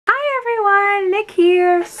everyone, Nick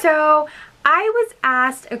here. So I was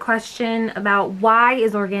asked a question about why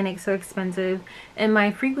is organic so expensive in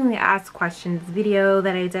my frequently asked questions video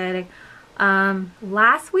that I did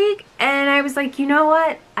last week, and I was like, you know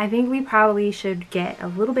what, I think we probably should get a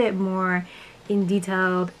little bit more in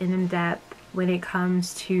detailed and in depth when it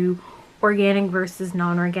comes to organic versus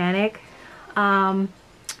non-organic,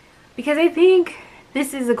 because I think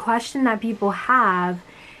this is a question that people have.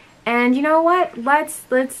 And you know what? Let's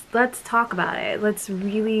talk about it. Let's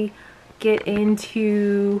really get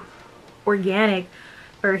into organic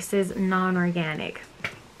versus non-organic.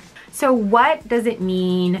 So what does it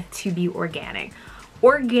mean to be organic?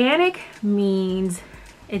 Organic means,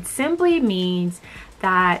 it simply means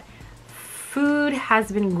that food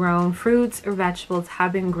has been grown, fruits or vegetables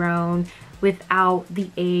have been grown without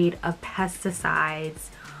the aid of pesticides,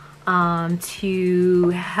 to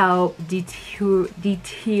help deter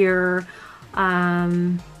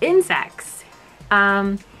insects,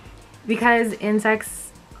 because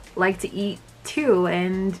insects like to eat too,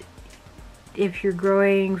 and if you're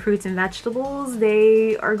growing fruits and vegetables,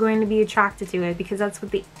 they are going to be attracted to it because that's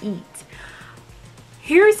what they eat.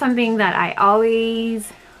 Here's something that I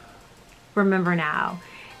always remember now,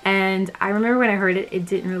 and I remember when I heard it, it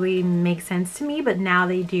didn't really make sense to me, but now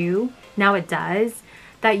they do. Now it does.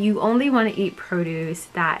 That you only want to eat produce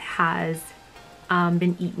that has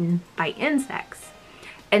been eaten by insects,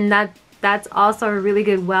 and that's also a really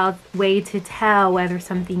good way to tell whether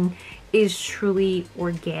something is truly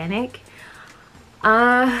organic.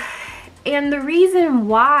 And the reason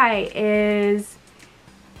why is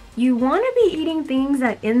you want to be eating things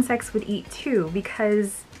that insects would eat too,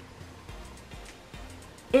 because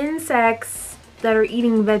insects that are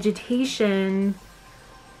eating vegetation,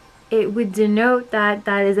 it would denote that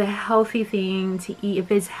that is a healthy thing to eat. If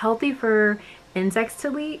it's healthy for insects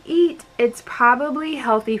to eat, it's probably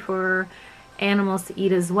healthy for animals to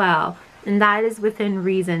eat as well. And that is within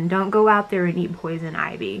reason. Don't go out there and eat poison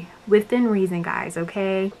ivy. Within reason, guys,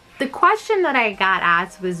 okay? The question that I got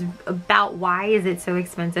asked was about why is it so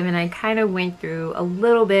expensive, and I kind of went through a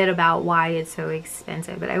little bit about why it's so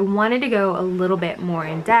expensive, but I wanted to go a little bit more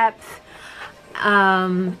in depth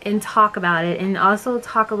and talk about it, and also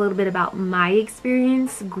talk a little bit about my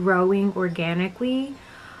experience growing organically,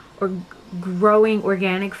 or growing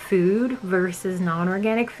organic food versus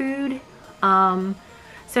non-organic food. So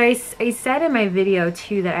I said in my video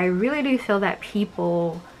too that I really do feel that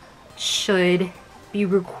people should be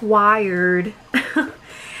required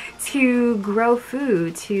to grow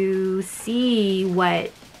food, to see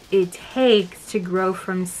what it takes to grow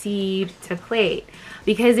from seed to plate,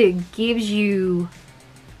 because it gives you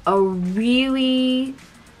a really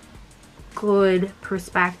good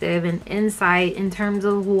perspective and insight in terms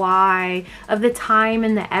of the time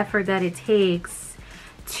and the effort that it takes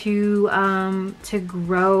to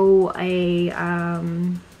grow a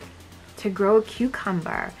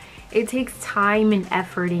cucumber. It takes time and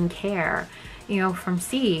effort and care. You know, from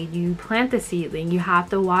seed, you plant the seedling, you have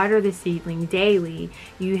to water the seedling daily,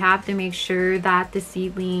 you have to make sure that the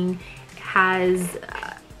seedling has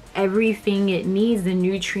everything it needs, the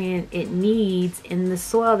nutrient it needs in the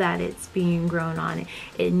soil that it's being grown on.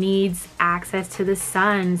 It needs access to the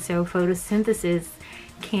sun so photosynthesis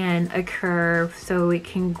can occur, so it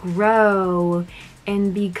can grow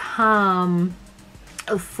and become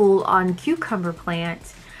a full-on cucumber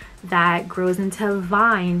plant that grows into a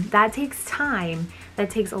vine. That takes time.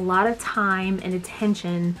 That takes a lot of time and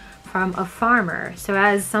attention from a farmer. So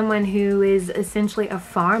as someone who is essentially a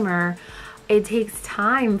farmer, it takes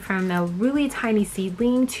time from a really tiny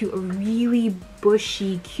seedling to a really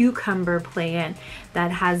bushy cucumber plant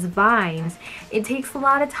that has vines. It takes a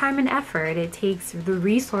lot of time and effort. It takes the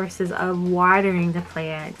resources of watering the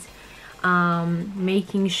plant,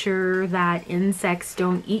 making sure that insects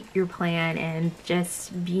don't eat your plant, and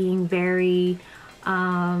just being very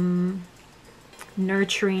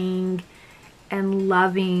nurturing and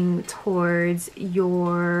loving towards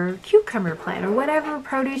your cucumber plant or whatever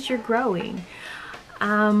produce you're growing.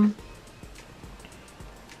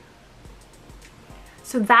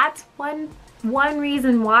 So that's one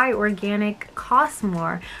reason why organic costs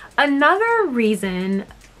more. Another reason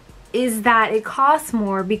is that it costs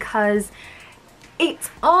more because it's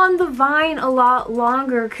on the vine a lot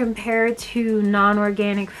longer compared to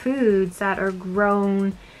non-organic foods that are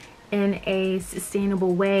grown in a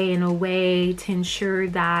sustainable way, in a way to ensure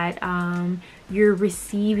that you're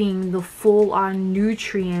receiving the full-on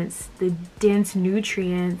nutrients, the dense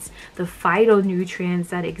nutrients, the phytonutrients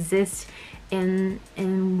that exist in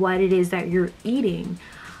what it is that you're eating.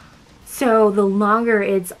 So the longer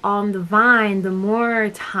it's on the vine, the more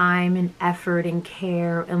time and effort and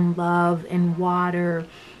care and love and water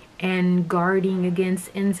and guarding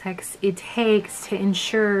against insects it takes to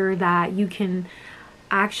ensure that you can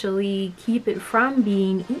actually keep it from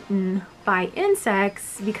being eaten by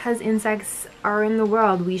insects, because insects are in the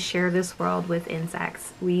world. We share this world with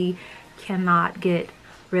insects. We cannot get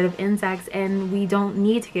rid of insects, and we don't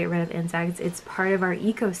need to get rid of insects. It's part of our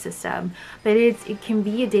ecosystem, but it can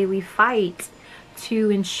be a daily fight to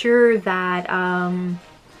ensure that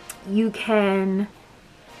you can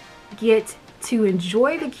get to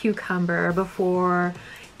enjoy the cucumber before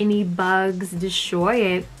any bugs destroy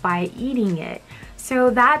it by eating it.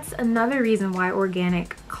 So that's another reason why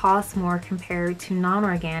organic costs more compared to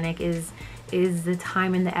non-organic, is the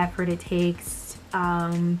time and the effort it takes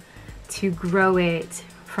to grow it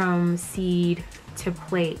from seed to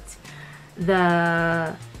plate.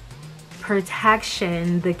 The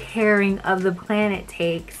protection, the caring of the planet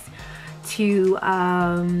takes to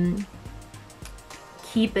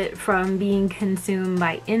keep it from being consumed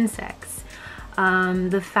by insects.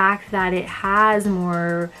 The fact that it has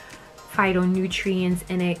more phytonutrients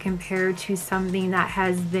in it compared to something that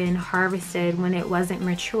has been harvested when it wasn't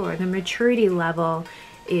mature. The maturity level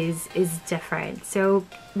is different. So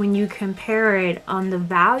when you compare it on the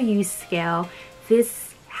value scale,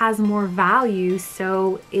 this has more value,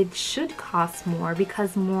 so it should cost more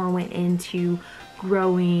because more went into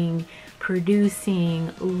growing,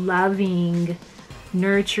 producing, loving,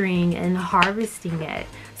 nurturing, and harvesting it.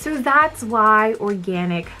 So that's why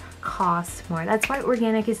organic costs more. That's why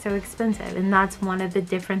organic is so expensive, and that's one of the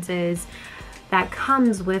differences that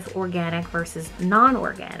comes with organic versus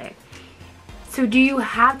non-organic. So do you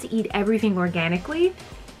have to eat everything organically?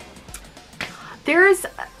 There's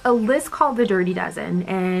a list called the Dirty Dozen,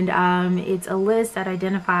 and it's a list that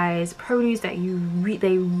identifies produce that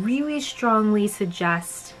they really strongly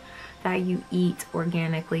suggest that you eat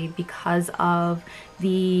organically because of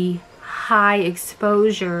the high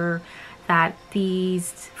exposure that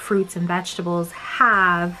these fruits and vegetables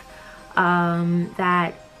have,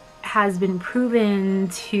 that has been proven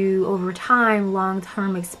to, over time,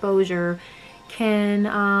 long-term exposure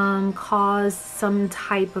can cause some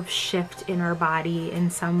type of shift in our body in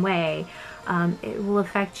some way. It will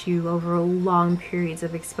affect you over long periods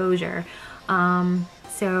of exposure.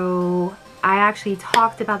 So I actually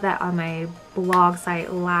talked about that on my blog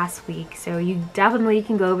site last week, so you definitely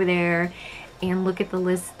can go over there and look at the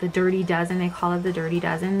list, the Dirty Dozen. They call it the Dirty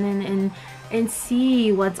Dozen, and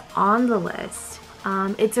see what's on the list.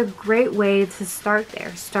 It's a great way to start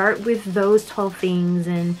there. Start with those 12 things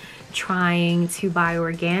and trying to buy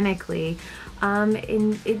organically. And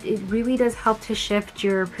it really does help to shift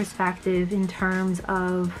your perspective in terms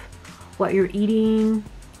of what you're eating,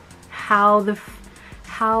 how the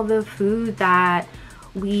food that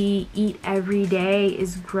we eat every day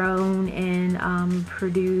is grown and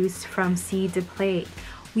produced from seed to plate.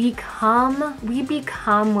 We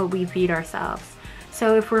become what we feed ourselves.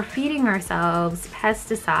 So if we're feeding ourselves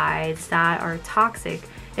pesticides that are toxic,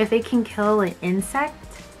 if they can kill an insect,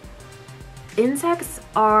 insects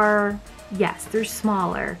are, yes, they're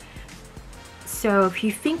smaller. So if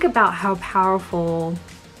you think about how powerful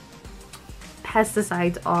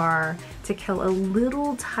pesticides are to kill a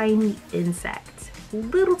little tiny insect,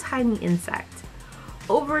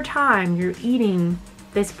 over time you're eating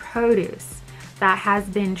this produce that has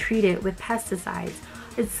been treated with pesticides.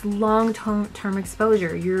 It's long-term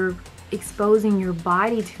exposure. You're exposing your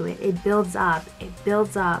body to it. It builds up, it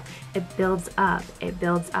builds up, it builds up, it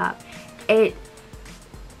builds up. It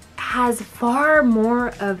has far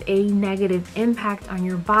more of a negative impact on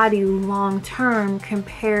your body long-term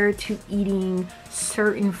compared to eating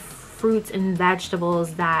certain fruits and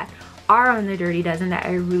vegetables that are on the Dirty Dozen that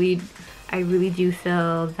I really do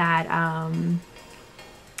feel that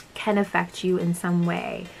can affect you in some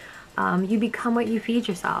way. You become what you feed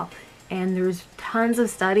yourself, and there's tons of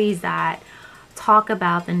studies that talk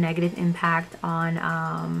about the negative impact on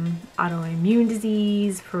autoimmune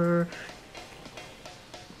disease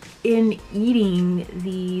in eating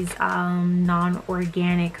these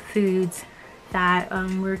non-organic foods that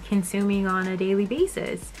we're consuming on a daily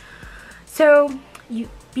basis. So you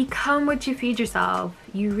become what you feed yourself.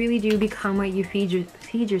 You really do become what you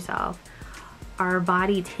feed yourself. Our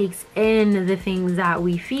body takes in the things that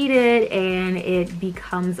we feed it, and it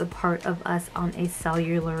becomes a part of us on a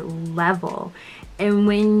cellular level. And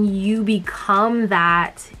when you become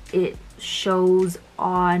that, it shows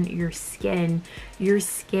on your skin. Your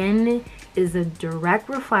skin is a direct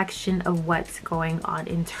reflection of what's going on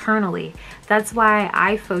internally. That's why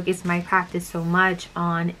I focus my practice so much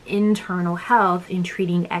on internal health in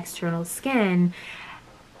treating external skin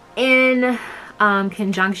in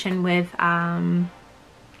conjunction with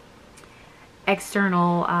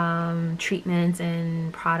external treatments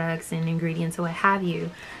and products and ingredients and what have you.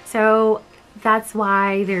 So that's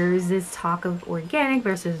why there's this talk of organic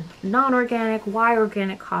versus non-organic, why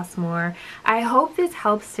organic costs more. I hope this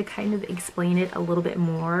helps to kind of explain it a little bit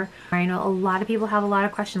more. I know a lot of people have a lot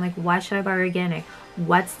of questions like, why should I buy organic?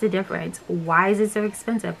 What's the difference? Why is it so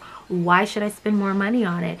expensive? Why should I spend more money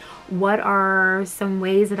on it? What are some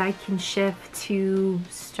ways that I can shift to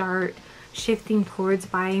start shifting towards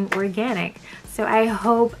buying organic? So I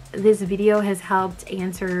hope this video has helped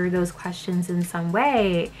answer those questions in some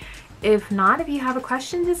way. If not, if you have a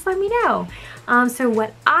question, just let me know. So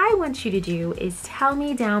what I want you to do is tell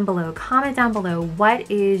me down below, comment down below, what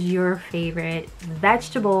is your favorite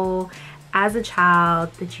vegetable as a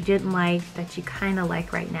child that you didn't like, that you kind of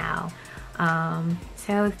like right now.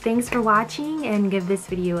 So thanks for watching, and give this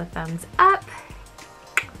video a thumbs up.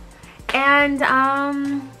 And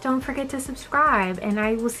don't forget to subscribe, and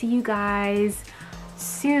I will see you guys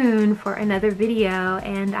soon for another video,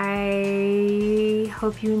 and I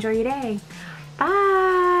hope you enjoy your day.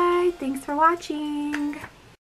 Bye! Thanks for watching.